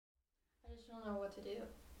don't know what to do.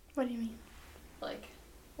 What do you mean? Like,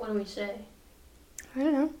 what do we say? I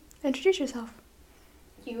don't know. Introduce yourself.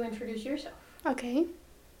 You introduce yourself. Okay.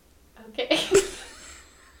 Okay.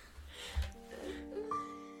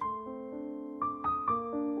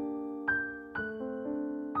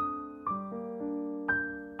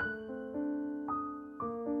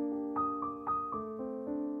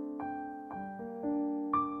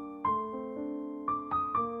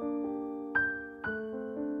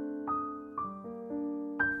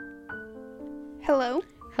 Hello.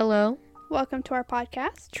 Hello. Welcome to our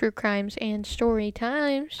podcast. True Crimes and Story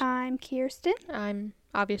Times. I'm Kirsten, I'm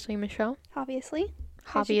obviously Michelle. obviously.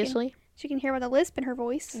 Obviously. As you can hear by the lisp in her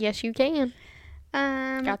voice. Yes, you can.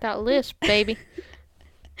 Um, Got that lisp, baby.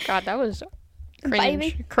 God, that was cringe.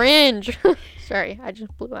 Baby. Cringe. Sorry, I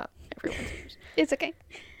just blew out everyone's ears. It's okay.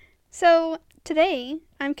 So, today,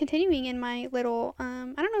 I'm continuing in my little, I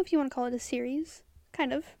don't know if you want to call it a series.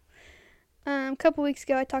 Kind of. A couple weeks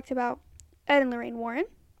ago, I talked about Ed and Lorraine Warren.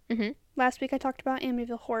 Mm-hmm. Last week, I talked about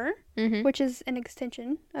Amityville Horror, Mm-hmm. which is an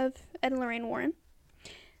extension of Ed and Lorraine Warren.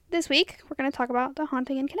 This week, we're going to talk about The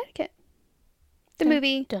Haunting in Connecticut. The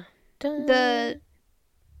movie, Dun.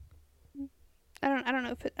 I don't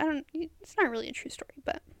know if it's not really a true story,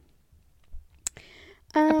 but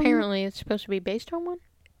Apparently, it's supposed to be based on one?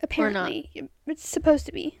 apparently it's supposed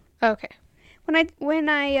to be. Okay. When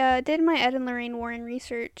I did my Ed and Lorraine Warren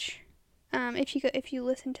research, if you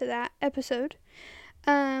listen to that episode,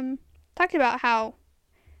 talked about how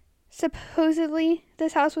supposedly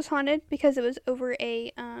this house was haunted because it was over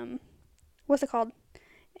a what's it called?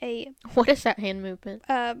 What is that hand movement?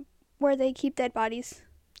 Where they keep dead bodies.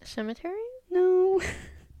 A cemetery? No.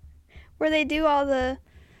 Where they do all the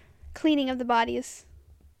cleaning of the bodies.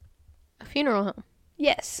 A funeral home.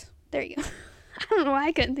 Yes. There you go. I don't know why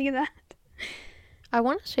I couldn't think of that. I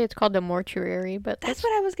want to say it's called the mortuary, but That's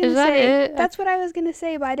what I was going is to that say. it? That's what I was going to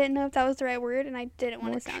say, but I didn't know if that was the right word, and I didn't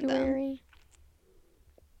want to sound dumb. mortuary.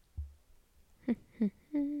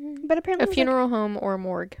 But apparently A funeral home or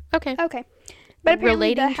morgue. Okay. Okay. But apparently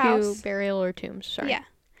relating the house, to burial or tombs. Sorry. Yeah.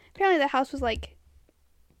 Apparently the house was like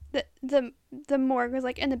the morgue was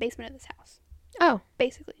like in the basement of this house. Oh.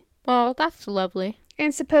 Basically. Well, that's lovely.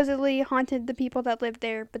 And supposedly haunted the people that lived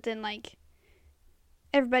there, but then like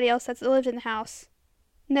everybody else that lived in the house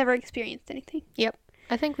never experienced anything.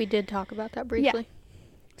 I think we did talk about that briefly.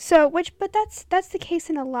 So, but that's the case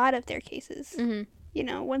in a lot of their cases. Mm-hmm. You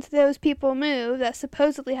know, once those people moved that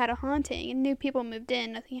supposedly had a haunting and new people moved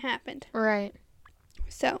in, nothing happened. Right.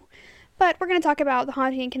 So, but we're going to talk about The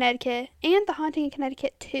Haunting in Connecticut and The Haunting in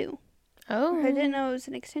Connecticut 2. Oh. I didn't know it was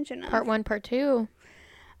an extension of. Part 1, Part 2.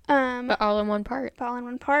 But all in one part. All in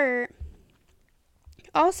one part.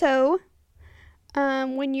 Also,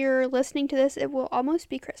 when you're listening to this, it will almost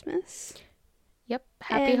be Christmas. Yep.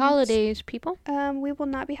 Happy And, holidays, people. We will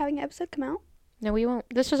not be having an episode come out No, we won't.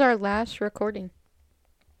 This is our last recording.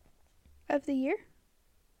 of the year.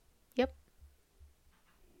 Yep.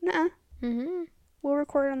 Nuh-uh. Mm-hmm. We'll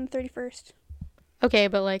record on the 31st. Okay,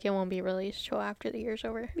 but like it won't be released till after the year's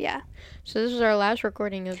over. Yeah. So this is our last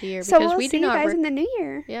recording of the year So because we'll we see do you not guys in the new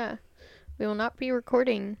year. Yeah. We will not be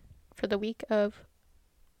recording for the week of...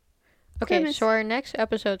 Okay, Christmas. so our next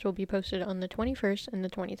episodes will be posted on the 21st and the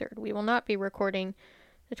 23rd. We will not be recording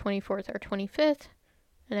the 24th or 25th.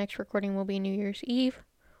 The next recording will be New Year's Eve,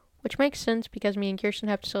 which makes sense because me and Kirsten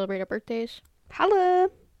have to celebrate our birthdays. Holla.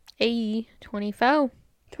 Hey, 24.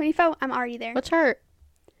 24. I'm already there. What's her?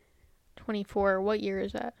 24. What year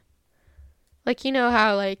is that? Like, you know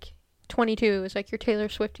how, like, 22 is like your Taylor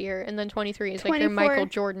Swift year, and then 23 is like your 24. Michael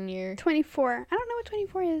Jordan year. 24. I don't know what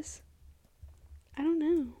 24 is. I don't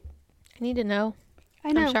know. I need to know.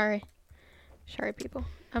 I know. I'm sorry. Sorry, people.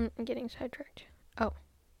 I'm getting sidetracked. Oh.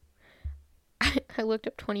 I looked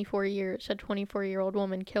up 24 years. It said 24-year-old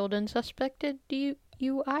woman killed in suspected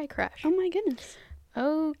DUI crash. Oh my goodness.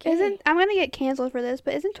 Okay. I'm going to get canceled for this,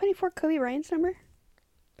 but isn't 24 Kobe Bryant's number?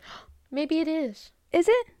 Maybe it is. Is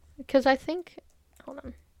it? Because I think... Hold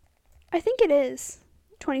on. I think it is.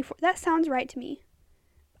 24. That sounds right to me.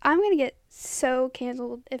 I'm going to get so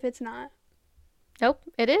canceled if it's not. Nope,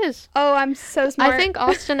 it is. Oh, I'm so smart. I think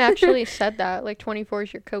Austin actually said that. Like, 24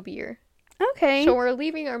 is your Kobe year. Okay. So we're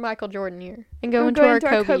leaving our Michael Jordan year and going We're to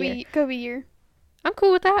our Kobe year. Kobe year. I'm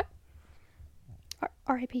cool with that.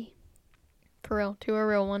 R.I.P. For real. To a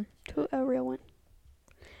real one. To a real one.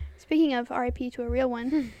 Speaking of R.I.P. to a real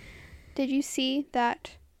one, did you see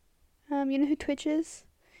that, you know who Twitch is?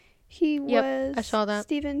 He was... I saw that.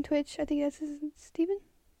 Steven Twitch. I think that's his... Steven?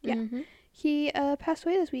 Yeah. Mm-hmm. He passed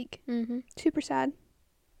away this week. Mm-hmm. Super sad.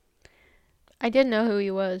 I didn't know who he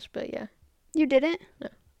was, but yeah. You didn't? No.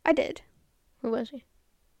 I did. Who was he?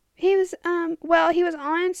 He was, he was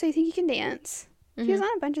on So You Think You Can Dance. Mm-hmm. He was on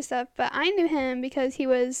a bunch of stuff, but I knew him because he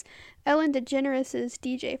was Ellen DeGeneres'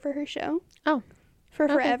 DJ for her show. Oh. For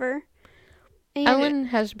Okay. forever. And Ellen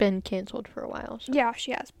has been canceled for a while. So. Yeah,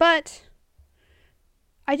 she has. But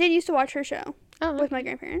I did used to watch her show Oh, with my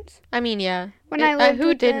grandparents. I mean, yeah. When I lived who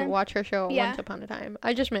with didn't them. watch her show Yeah. once upon a time?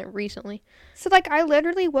 I just meant recently. So, like, I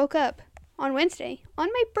literally woke up on Wednesday, on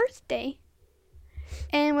my birthday,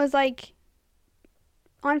 and was like,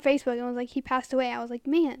 on Facebook, and was like, he passed away. I was like,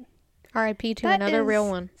 man. R.I.P. to that another is real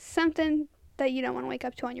one. Something that you don't want to wake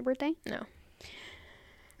up to on your birthday. No.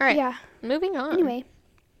 All right. Yeah. Moving on. Anyway.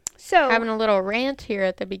 So. Having a little rant here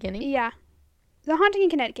at the beginning. Yeah. The Haunting in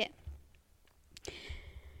Connecticut.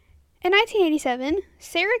 In 1987,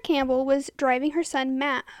 Sarah Campbell was driving her son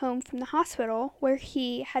Matt home from the hospital where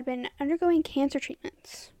he had been undergoing cancer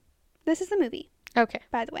treatments. This is the movie. Okay.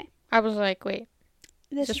 By the way. I was like, wait.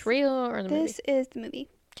 Is this real or the movie? This is the movie.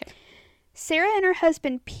 Okay. Sarah and her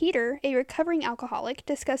husband Peter, a recovering alcoholic,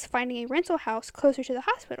 discuss finding a rental house closer to the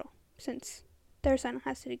hospital since their son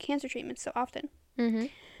has to do cancer treatments so often. Mm-hmm.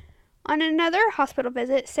 On another hospital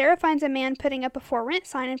visit, Sarah finds a man putting up a for rent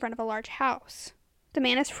sign in front of a large house. The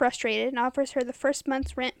man is frustrated and offers her the first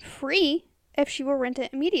month's rent free if she will rent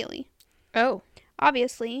it immediately. Oh.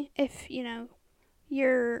 Obviously, if,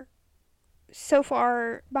 you're so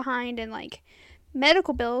far behind in,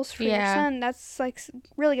 medical bills for your son, that's,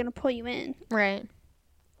 really going to pull you in. Right.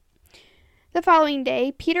 The following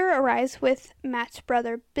day, Peter arrives with Matt's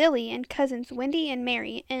brother Billy and cousins Wendy and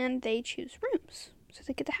Mary, and they choose rooms. So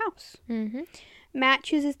they get the house. Mm-hmm. Matt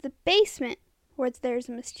chooses the basement, where there's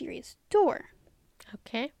a mysterious door.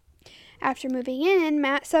 Okay. After moving in,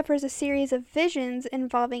 Matt suffers a series of visions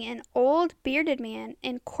involving an old bearded man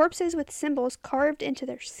and corpses with symbols carved into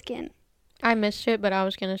their skin. I missed it, but I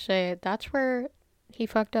was going to say that's where he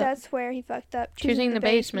fucked up. That's where he fucked up. Choosing the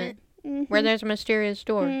basement. Mm-hmm. Where there's a mysterious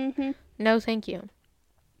door. Mm-hmm. No, thank you.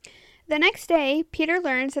 The next day, Peter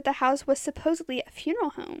learns that the house was supposedly a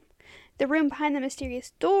funeral home. The room behind the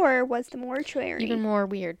mysterious door was the mortuary. Even more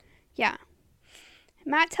weird. Yeah.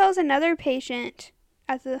 Matt tells another patient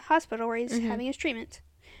at the hospital where he's having his treatment,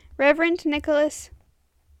 Reverend Nicholas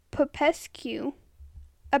Popescu,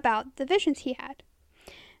 about the visions he had.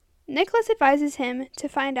 Nicholas advises him to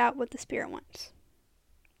find out what the spirit wants.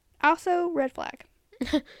 Also, red flag.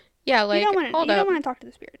 Yeah, you don't want to talk to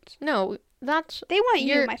the spirits. No, they want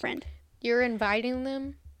you, my friend. You're inviting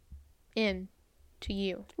them in to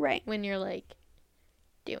you. Right. When you're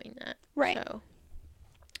doing that. Right. So.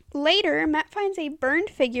 Later, Matt finds a burned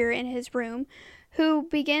figure in his room who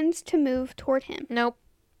begins to move toward him. Nope.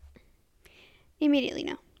 Immediately,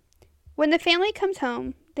 no. When the family comes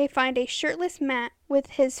home, they find a shirtless Matt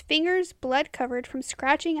with his fingers blood-covered from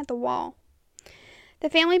scratching at the wall. The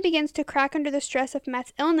family begins to crack under the stress of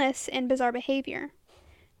Matt's illness and bizarre behavior.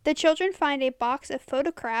 The children find a box of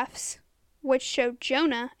photographs which show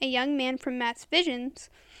Jonah, a young man from Matt's visions,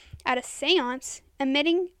 at a seance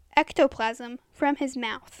emitting ectoplasm from his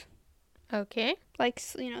mouth. Okay.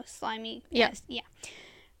 Slimy. Yes. Yeah.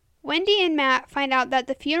 Wendy and Matt find out that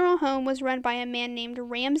the funeral home was run by a man named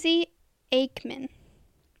Ramsey Aikman.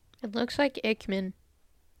 It looks like Ickman.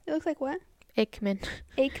 It looks like what? Ickman.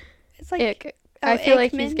 It's like Ick. I feel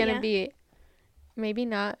like he's Aikman, going to be maybe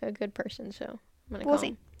not a good person, so I'm going to call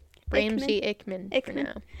him Ramsey Ickman for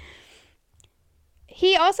now.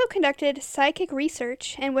 He also conducted psychic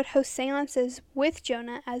research and would host seances with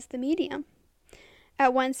Jonah as the medium.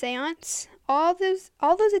 At one seance, all those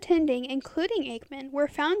attending, including Aikman, were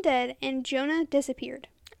found dead and Jonah disappeared.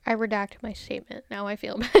 I redact my statement. Now I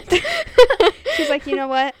feel bad. She's like, you know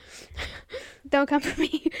what? Don't come for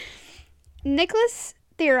me. Nicholas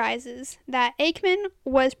theorizes that Aikman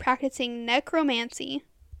was practicing necromancy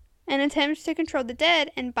and attempts to control the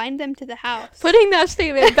dead and bind them to the house. Putting that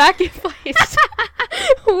statement back in place.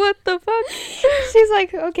 What the fuck? She's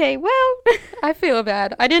like, okay, well. I feel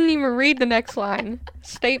bad. I didn't even read the next line.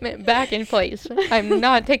 Statement back in place. I'm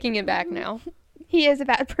not taking it back now. He is a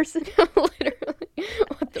bad person. Literally.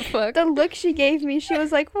 What the fuck? The look she gave me, she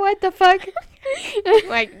was like, what the fuck?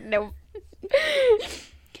 No.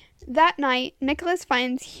 That night, Nicholas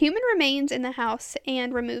finds human remains in the house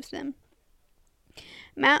and removes them.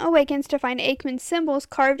 Matt awakens to find Aikman's symbols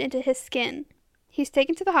carved into his skin. He's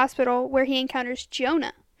taken to the hospital where he encounters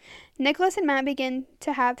Jonah. Nicholas and Matt begin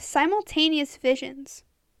to have simultaneous visions.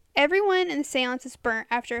 Everyone in the seance is burnt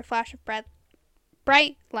after a flash of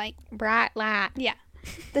bright light. Bright light. Yeah.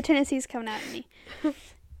 The Tennessee's coming out at me.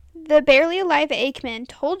 The barely alive Aikman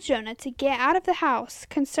told Jonah to get out of the house,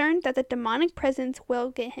 concerned that the demonic presence will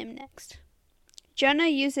get him next. Jonah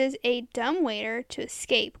uses a dumbwaiter to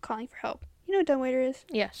escape, calling for help. You know what dumbwaiter is?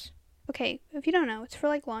 Yes. Okay, if you don't know, it's for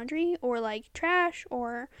like laundry or like trash,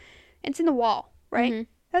 or it's in the wall, right? Mm-hmm.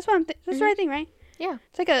 That's what that's the right thing, right? Yeah.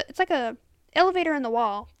 It's like a elevator in the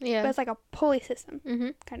wall, Yeah. but it's like a pulley system, Mm-hmm.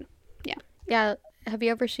 kind of. Yeah. Yeah. Have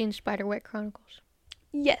you ever seen Spiderwick Chronicles?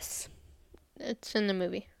 Yes. It's in the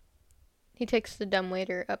movie. He takes the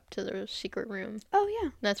dumbwaiter up to the secret room. Oh yeah.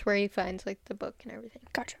 That's where he finds like the book and everything.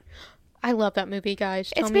 Gotcha. I love that movie,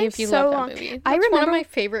 guys. Tell It's me been if you so love long. that movie. That's I remember one of my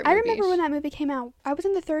favorite movies. I remember when that movie came out. I was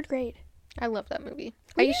in the 3rd grade. I love that movie.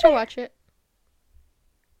 Were I you used to there? watch it.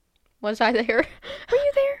 Was I there? Were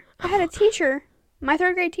you there? I had a teacher, my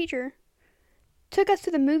 3rd grade teacher, took us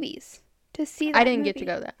to the movies to see that I didn't movie. get to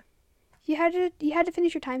go that. You had to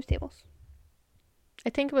finish your times tables.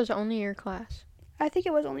 I think it was only your class. I think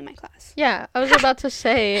it was only my class. Yeah, I was about to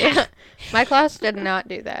say, my class did not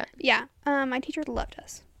do that. Yeah. My teacher loved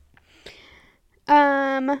us.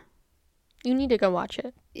 You need to go watch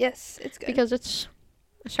it. Yes, it's good. Because it's...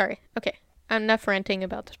 Sorry. Okay. Enough ranting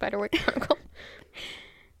about the Spiderwick Chronicle.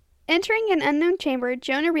 Entering an unknown chamber,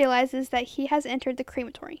 Jonah realizes that he has entered the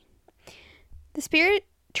crematory. The spirit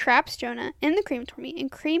traps Jonah in the crematory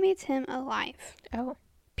and cremates him alive. Oh.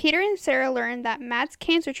 Peter and Sarah learn that Matt's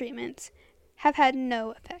cancer treatments have had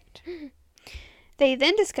no effect. They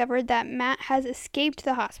then discovered that Matt has escaped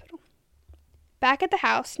the hospital. Back at the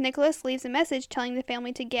house, Nicholas leaves a message telling the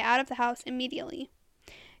family to get out of the house immediately.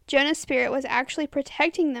 Jonah's spirit was actually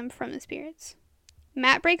protecting them from the spirits.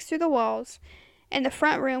 Matt breaks through the walls in the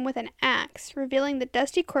front room with an axe, revealing the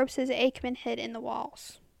dusty corpses Aikman hid in the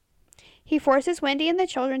walls. He forces Wendy and the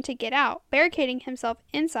children to get out, barricading himself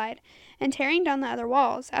inside and tearing down the other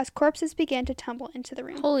walls as corpses begin to tumble into the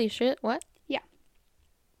room. Holy shit, what? Yeah.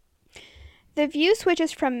 The view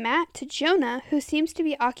switches from Matt to Jonah, who seems to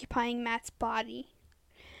be occupying Matt's body.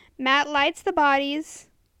 Matt lights the bodies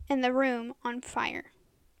in the room on fire.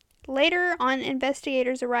 Later on,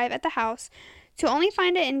 investigators arrive at the house to only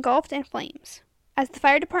find it engulfed in flames. As the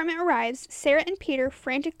fire department arrives, Sarah and Peter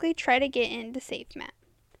frantically try to get in to save Matt.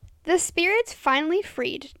 The spirits, finally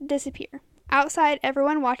freed, disappear. Outside,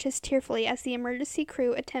 everyone watches tearfully as the emergency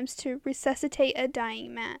crew attempts to resuscitate a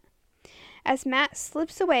dying Matt. As Matt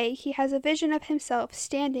slips away, he has a vision of himself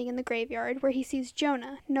standing in the graveyard where he sees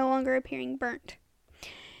Jonah, no longer appearing burnt.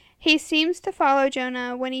 He seems to follow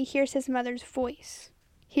Jonah when he hears his mother's voice.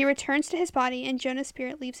 He returns to his body and Jonah's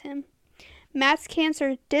spirit leaves him. Matt's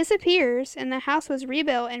cancer disappears and the house was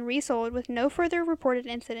rebuilt and resold with no further reported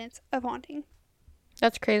incidents of haunting.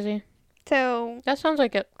 That's crazy. So... That sounds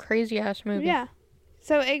like a crazy-ass movie. Yeah.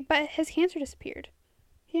 But his cancer disappeared.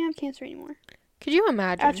 He didn't have cancer anymore. Could you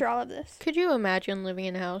imagine? After all of this. Could you imagine living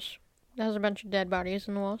in a house that has a bunch of dead bodies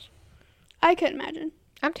in the walls? I couldn't imagine.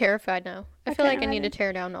 I'm terrified now. I feel like I need to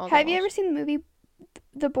tear down all the walls. Have you ever seen the movie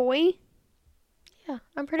The Boy? Yeah,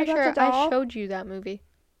 I'm pretty About sure the I doll? showed you that movie.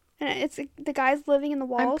 And it's the guys living in the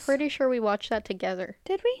walls? I'm pretty sure we watched that together.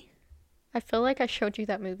 Did we? I feel like I showed you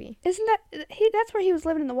that movie. Isn't that... That's where he was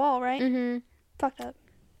living in the wall, right? Mm-hmm. Fucked up.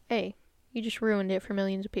 Hey, you just ruined it for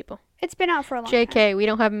millions of people. It's been out for a long time. JK, we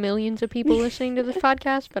don't have millions of people listening to this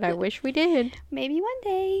podcast, but I wish we did. Maybe one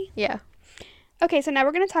day. Yeah. Okay, so now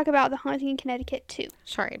we're going to talk about The Haunting in Connecticut 2.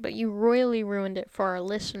 Sorry, but you royally ruined it for our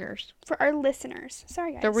listeners. For our listeners.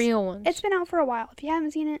 Sorry, guys. The real ones. It's been out for a while. If you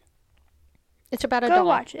haven't seen it, It's about a go doll.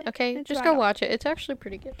 watch it. Okay? It's Just about go a doll. watch it. It's actually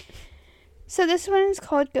pretty good. So this one is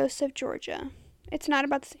called Ghosts of Georgia. It's not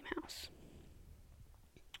about the same house.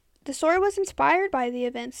 The story was inspired by the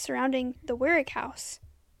events surrounding the Wyrick house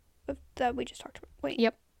that we just talked about. Wait.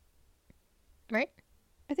 Yep. Right?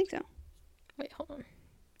 I think so. Wait, hold on.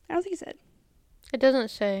 I don't think he said. It doesn't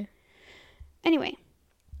say. Anyway.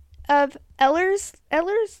 Of Ellers,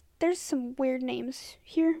 there's some weird names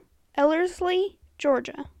here. Ellerslie,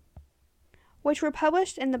 Georgia. Which were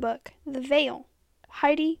published in the book The Veil,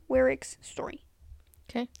 Heidi Wyrick's Story.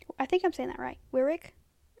 Okay. I think I'm saying that right. Wyrick?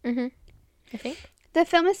 Mm-hmm. I think. The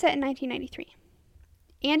film is set in 1993.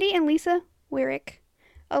 Andy and Lisa Wyrick,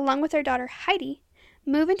 along with their daughter Heidi,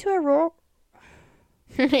 move into a rural...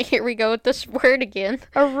 Here we go with this word again.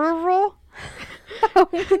 A rural...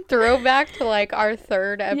 Throwback to like our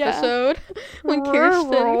third episode when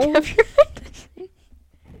Rural. Kirsten kept trying to...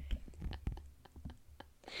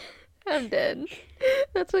 I'm dead.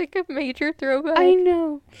 That's like a major throwback. I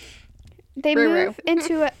know. They Rural. move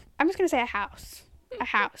into a... I'm just going to say a house. A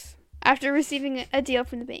house. After receiving a deal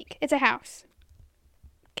from the bank. It's a house.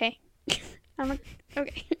 Okay.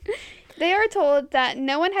 Okay. They are told that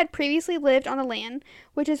no one had previously lived on the land,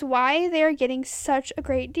 which is why they are getting such a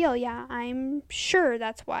great deal. Yeah, I'm sure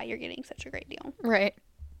that's why you're getting such a great deal. Right.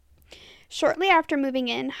 Shortly after moving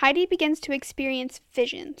in, Heidi begins to experience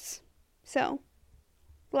visions. So,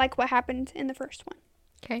 like what happened in the first one.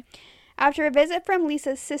 Okay. After a visit from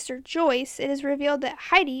Lisa's sister Joyce, it is revealed that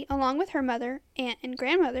Heidi, along with her mother, aunt, and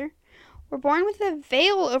grandmother, were born with a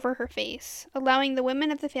veil over her face, allowing the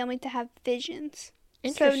women of the family to have visions.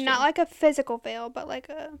 So not like a physical veil, but like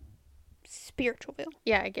a spiritual veil.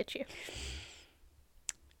 Yeah, I get you.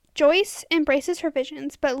 Joyce embraces her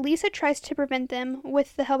visions, but Lisa tries to prevent them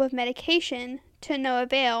with the help of medication to no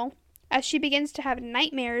avail, as she begins to have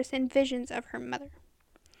nightmares and visions of her mother.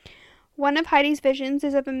 One of Heidi's visions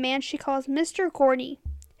is of a man she calls Mr. Gordy,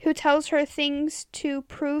 who tells her things to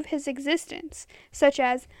prove his existence, such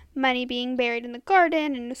as money being buried in the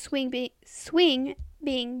garden and a swing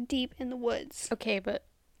being deep in the woods. Okay, but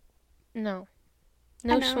no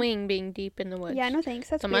swing being deep in the woods. Yeah, no thanks.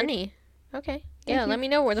 That's the weird. Money. Okay. Thank Yeah, you. let me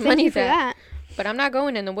know where the Thank you money's for at. that. But I'm not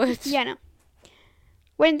going in the woods. Yeah, no.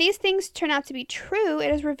 When these things turn out to be true,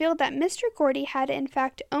 it is revealed that Mr. Gordy had in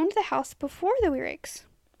fact owned the house before the Weirigs.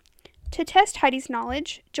 To test Heidi's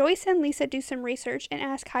knowledge, Joyce and Lisa do some research and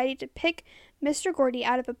ask Heidi to pick Mr. Gordy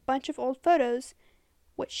out of a bunch of old photos,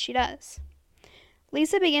 which she does.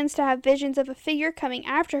 Lisa begins to have visions of a figure coming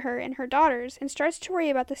after her and her daughters and starts to worry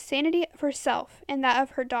about the sanity of herself and that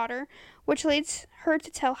of her daughter, which leads her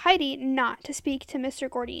to tell Heidi not to speak to Mr.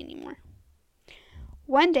 Gordy anymore.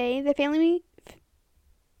 One day, the family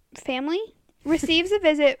receives a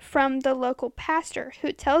visit from the local pastor,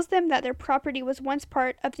 who tells them that their property was once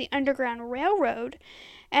part of the Underground Railroad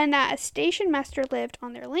and that a station master lived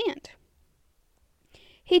on their land.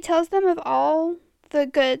 He tells them of all the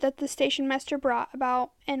good that the station master brought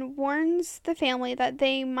about and warns the family that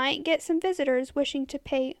they might get some visitors wishing to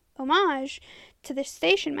pay homage to the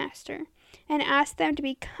station master, and asks them to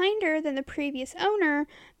be kinder than the previous owner,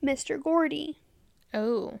 Mr. Gordy.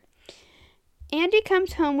 Oh. Andy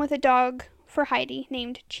comes home with a dog for Heidi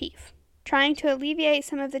named Chief, trying to alleviate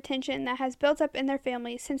some of the tension that has built up in their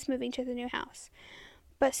family since moving to the new house.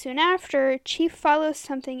 But soon after, Chief follows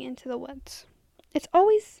something into the woods. It's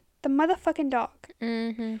always the motherfucking dog.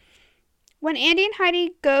 Mm-hmm. When Andy and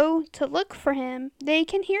Heidi go to look for him, they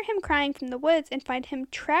can hear him crying from the woods and find him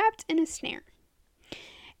trapped in a snare.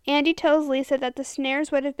 Andy tells Lisa that the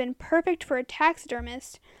snares would have been perfect for a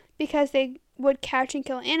taxidermist because they would catch and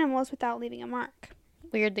kill animals without leaving a mark.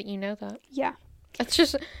 Weird that you know that. Yeah. That's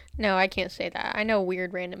just... No, I can't say that. I know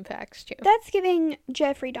weird random facts, too. That's giving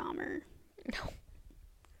Jeffrey Dahmer. No.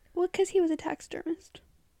 Well, because he was a taxidermist.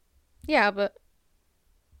 Yeah, but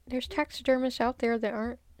there's taxidermists out there that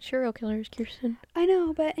aren't serial killers, Kirsten. I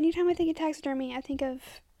know, but anytime I think of taxidermy, I think of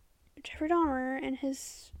Jeffrey Dahmer and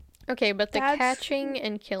his... Okay, but the Dad's catching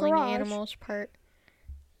and killing garage. animals part...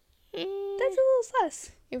 That's a little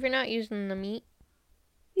sus. If you're not using the meat,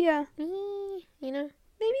 Yeah. you know?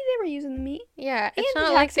 Maybe they were using the meat. Yeah, it's And the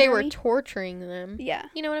not like they were taxidermy. torturing them. Yeah.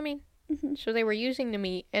 You know what I mean? Mm-hmm. So they were using the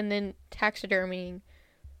meat and then taxidermying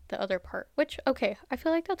the other part, which, okay, I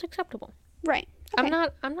feel like that's acceptable. Right. Okay.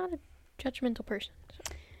 I'm not a judgmental person.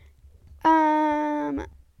 So.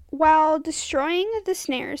 While destroying the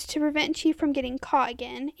snares to prevent Chief from getting caught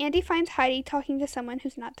again, Andy finds Heidi talking to someone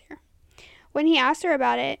who's not there. When he asks her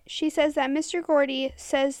about it, she says that Mr. Gordy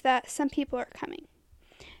says that some people are coming.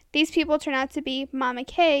 These people turn out to be Mama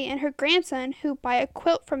Kay and her grandson, who buy a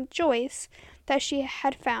quilt from Joyce that she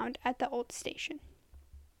had found at the old station.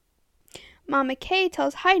 Mama Kay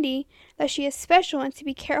tells Heidi that she is special and to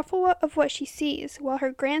be careful of what she sees, while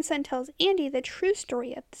her grandson tells Andy the true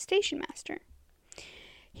story of the station master.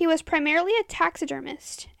 He was primarily a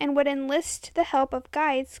taxidermist and would enlist the help of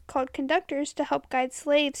guides called conductors to help guide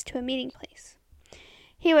slaves to a meeting place.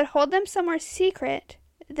 He would hold them somewhere secret,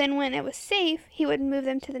 then when it was safe, he would move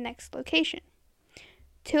them to the next location.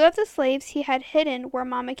 Two of the slaves he had hidden were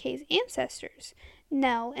Mama Kay's ancestors,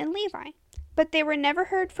 Nell and Levi, but they were never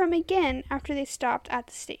heard from again after they stopped at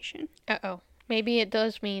the station. Uh-oh. Maybe it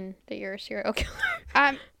does mean that you're a serial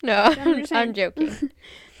killer. No, I'm joking.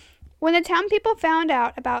 When the town people found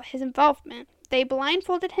out about his involvement, they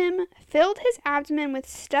blindfolded him, filled his abdomen with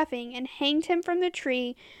stuffing, and hanged him from the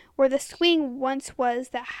tree where the swing once was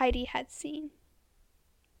that Heidi had seen.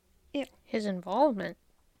 Ew. His involvement?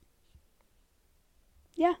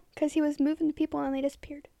 Yeah, because he was moving the people and they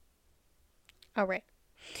disappeared. Oh, right.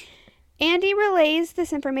 Andy relays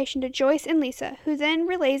this information to Joyce and Lisa, who then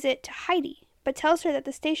relays it to Heidi, but tells her that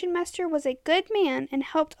the station master was a good man and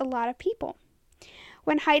helped a lot of people.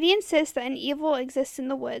 When Heidi insists that an evil exists in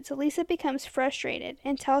the woods, Lisa becomes frustrated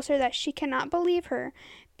and tells her that she cannot believe her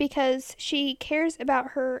because she cares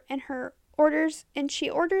about her and she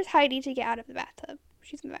orders Heidi to get out of the bathtub.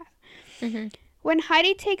 She's in the bath. Mm-hmm. When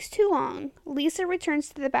Heidi takes too long, Lisa returns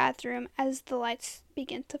to the bathroom as the lights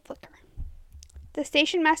begin to flicker. The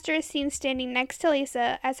station master is seen standing next to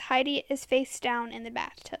Lisa as Heidi is face down in the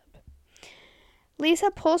bathtub.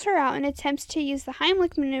 Lisa pulls her out and attempts to use the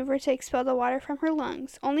Heimlich maneuver to expel the water from her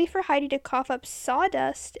lungs, only for Heidi to cough up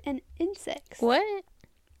sawdust and insects. What?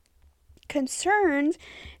 Concerned,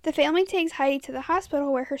 the family takes Heidi to the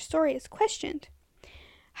hospital where her story is questioned.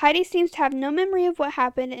 Heidi seems to have no memory of what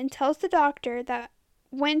happened and tells the doctor that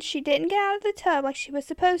when she didn't get out of the tub like she was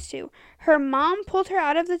supposed to, her mom pulled her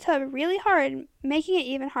out of the tub really hard, making it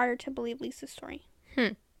even harder to believe Lisa's story.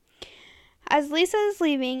 As Lisa is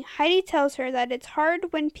leaving, Heidi tells her that it's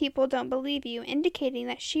hard when people don't believe you, indicating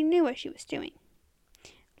that she knew what she was doing.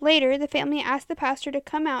 Later, the family asks the pastor to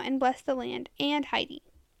come out and bless the land and Heidi.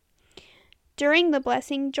 During the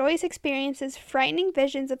blessing, Joyce experiences frightening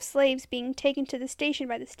visions of slaves being taken to the station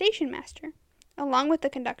by the station master, along with the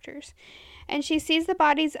conductors, and she sees the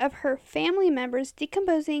bodies of her family members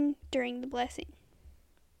decomposing during the blessing.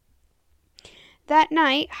 That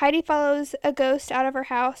night, Heidi follows a ghost out of her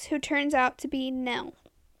house who turns out to be Nell.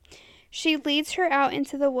 She leads her out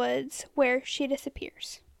into the woods where she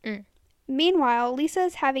disappears. Meanwhile, Lisa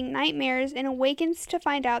is having nightmares and awakens to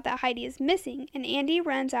find out that Heidi is missing, and Andy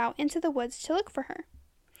runs out into the woods to look for her.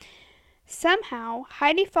 Somehow,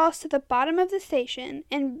 Heidi falls to the bottom of the station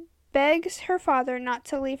and begs her father not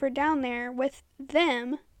to leave her down there with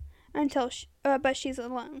them until but she's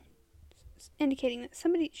alone, indicating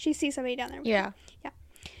that she sees somebody down there. Yeah.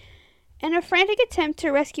 In a frantic attempt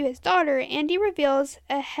to rescue his daughter, Andy reveals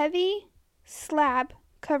a heavy slab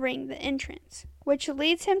covering the entrance, which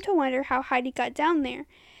leads him to wonder how Heidi got down there,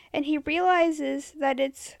 and he realizes that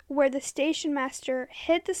it's where the station master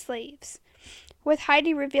hid the slaves, with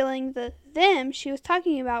Heidi revealing the them she was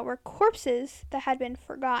talking about were corpses that had been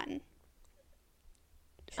forgotten.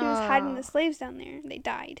 She was hiding the slaves down there, and they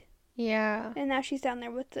died. Yeah. And now she's down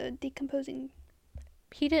there with the decomposing.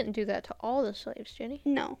 He didn't do that to all the slaves, did he?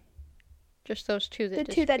 No. Just those two that disappeared.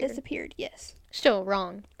 The two that disappeared, yes. Still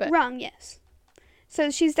wrong, but... Wrong, yes. So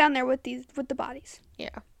she's down there with the bodies.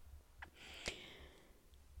 Yeah.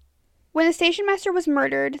 When the station master was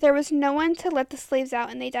murdered, there was no one to let the slaves out,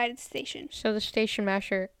 and they died at the station. So the station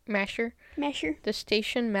master? The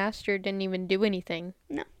station master didn't even do anything.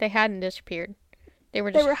 No. They hadn't disappeared. They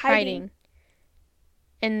were just hiding.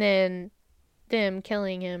 And then them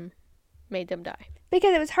killing him made them die.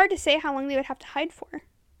 Because it was hard to say how long they would have to hide for.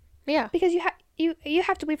 Yeah. Because you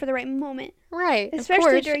have to wait for the right moment. Right. Especially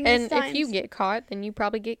of course. During these times. And if you get caught, then you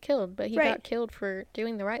probably get killed. But he got killed for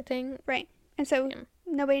doing the right thing. Right. And so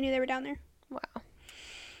nobody knew they were down there. Wow.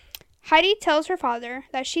 Heidi tells her father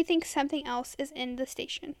that she thinks something else is in the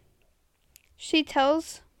station. She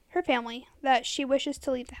tells her family that she wishes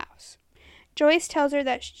to leave the house. Joyce tells her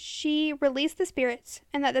that she released the spirits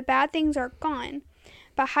and that the bad things are gone,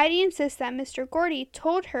 but Heidi insists that Mr. Gordy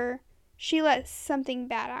told her she let something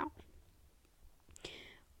bad out.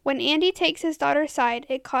 When Andy takes his daughter aside,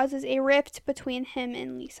 it causes a rift between him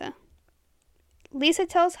and Lisa. Lisa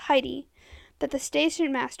tells Heidi that the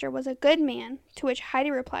station master was a good man, to which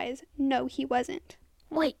Heidi replies, no, he wasn't.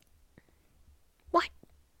 Wait. What?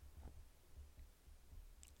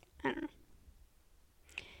 I don't know.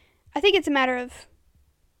 I think it's a matter of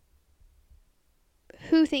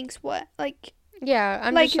who thinks what. Yeah,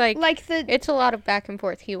 I'm just it's a lot of back and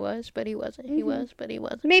forth. He was, but he wasn't. He was, but he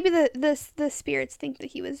wasn't. Maybe the spirits think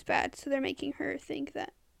that he was bad, so they're making her think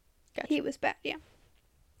that he was bad, yeah.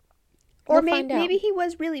 Or maybe he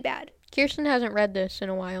was really bad. Kirsten hasn't read this in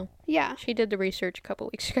a while. Yeah. She did the research a couple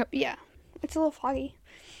weeks ago. Yeah. It's a little foggy.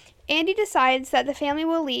 Andy decides that the family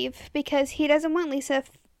will leave because he doesn't want Lisa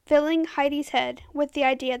filling Heidi's head with the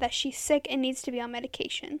idea that she's sick and needs to be on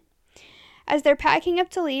medication. As they're packing up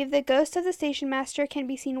to leave, the ghost of the station master can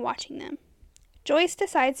be seen watching them. Joyce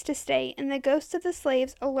decides to stay, and the ghosts of the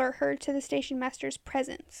slaves alert her to the station master's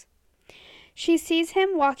presence. She sees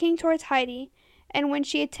him walking towards Heidi, and when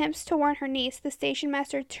she attempts to warn her niece, the station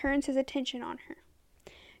master turns his attention on her.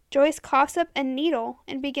 Joyce coughs up a needle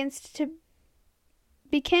and begins to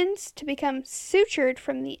become sutured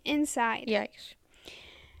from the inside. Yikes.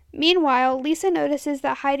 Meanwhile, Lisa notices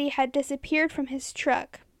that Heidi had disappeared from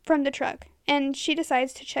the truck, and she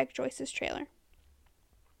decides to check Joyce's trailer.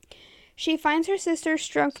 She finds her sister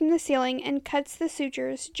strung from the ceiling and cuts the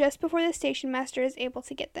sutures just before the station master is able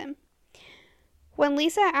to get them. When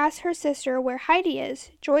Lisa asks her sister where Heidi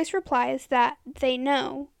is, Joyce replies that they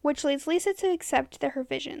know, which leads Lisa to accept her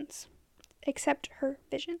visions.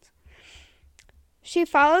 She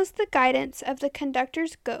follows the guidance of the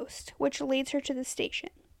conductor's ghost, which leads her to the station.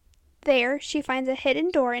 There, she finds a hidden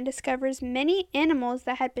door and discovers many animals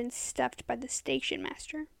that had been stuffed by the station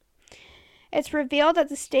master. It's revealed that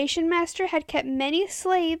the station master had kept many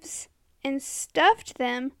slaves and stuffed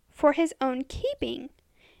them for his own keeping,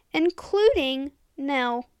 including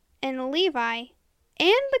Nell and Levi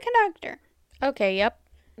and the conductor. Okay, yep.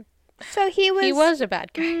 So he was a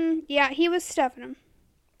bad guy. Yeah, he was stuffing them.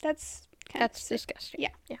 That's disgusting.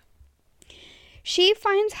 Yeah. She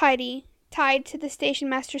finds Heidi tied to the station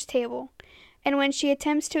master's table, and when she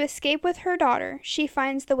attempts to escape with her daughter, she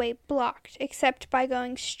finds the way blocked, except by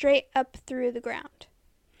going straight up through the ground.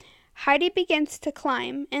 Heidi begins to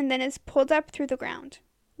climb and then is pulled up through the ground.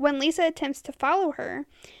 When Lisa attempts to follow her,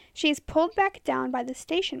 she's pulled back down by the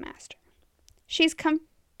station master. She's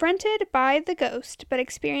confronted by the ghost, but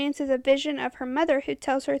experiences a vision of her mother who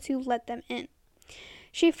tells her to let them in.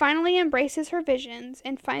 She finally embraces her visions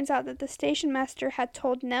and finds out that the station master had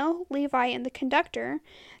told Nell, Levi, and the conductor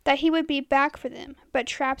that he would be back for them, but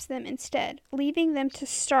traps them instead, leaving them to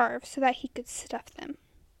starve so that he could stuff them.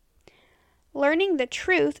 Learning the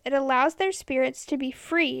truth, it allows their spirits to be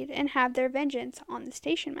freed and have their vengeance on the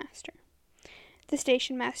station master. The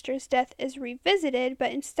station master's death is revisited,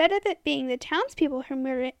 but instead of it being the townspeople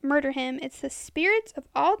who murder him, it's the spirits of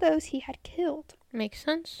all those he had killed. Makes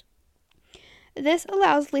sense. This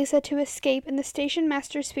allows Lisa to escape and the station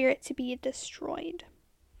master's spirit to be destroyed.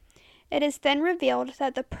 It is then revealed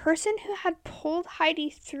that the person who had pulled Heidi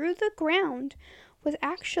through the ground was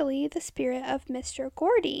actually the spirit of Mr.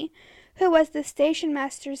 Gordy, who was the station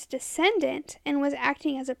master's descendant and was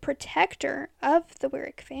acting as a protector of the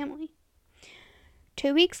Wyrick family.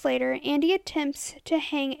 2 weeks later, Andy attempts to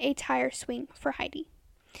hang a tire swing for Heidi.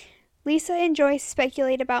 Lisa and Joyce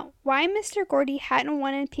speculate about why Mr. Gordy hadn't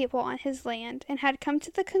wanted people on his land and had come to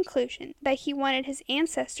the conclusion that he wanted his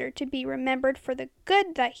ancestor to be remembered for the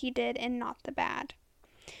good that he did and not the bad.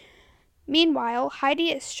 Meanwhile, Heidi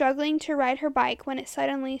is struggling to ride her bike when it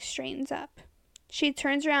suddenly straightens up. She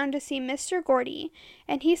turns around to see Mr. Gordy,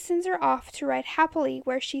 and he sends her off to ride happily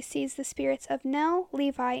where she sees the spirits of Nell,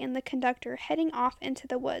 Levi, and the conductor heading off into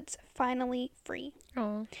the woods, finally free.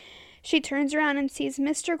 Aww. She turns around and sees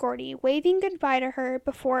Mr. Gordy waving goodbye to her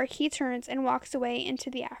before he turns and walks away into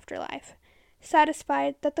the afterlife,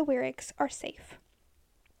 satisfied that the Wyricks are safe.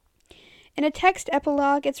 In a text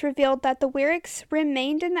epilogue, it's revealed that the Wyricks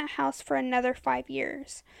remained in that house for another 5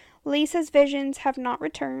 years. Lisa's visions have not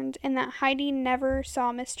returned, and that Heidi never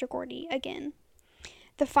saw Mr. Gordy again.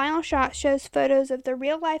 The final shot shows photos of the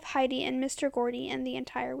real-life Heidi and Mr. Gordy and the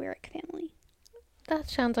entire Wyrick family. That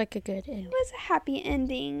sounds like a good ending. It was a happy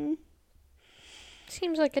ending.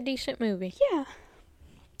 Seems like a decent movie. Yeah.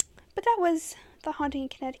 But that was The Haunting in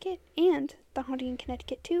Connecticut and The Haunting in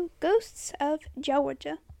Connecticut 2, Ghosts of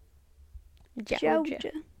Georgia.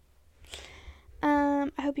 Georgia.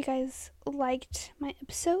 I hope you guys liked my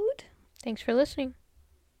episode. Thanks for listening.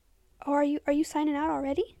 Oh, are you signing out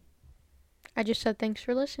already? I just said thanks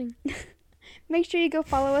for listening. Make sure you go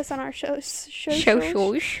follow us on our shows.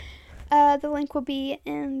 The link will be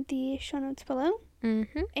in the show notes below.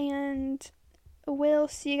 Mm-hmm. And we'll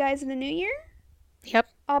see you guys in the new year. Yep.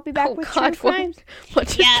 I'll be back with true crimes. What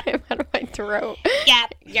just came out of my throat?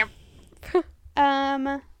 Yep.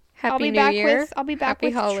 Happy I'll be New back Year. with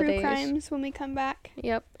Happy holidays. True Crimes when we come back.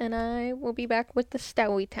 Yep, and I will be back with the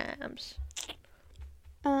Stowie Times.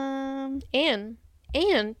 And the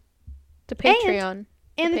Patreon.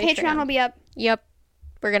 And the Patreon will be up. Yep.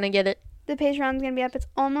 We're gonna get it. The Patreon's gonna be up. It's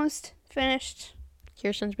almost finished.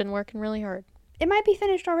 Kirsten's been working really hard. It might be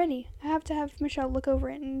finished already. I have to have Michelle look over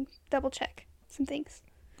it and double check some things.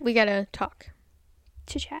 We gotta talk.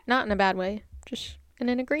 Chit-chat. Not in a bad way. Just in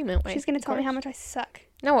an agreement way. She's gonna tell me how much I suck.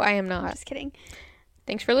 No, I am not. I'm just kidding.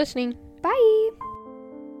 Thanks for listening. Bye.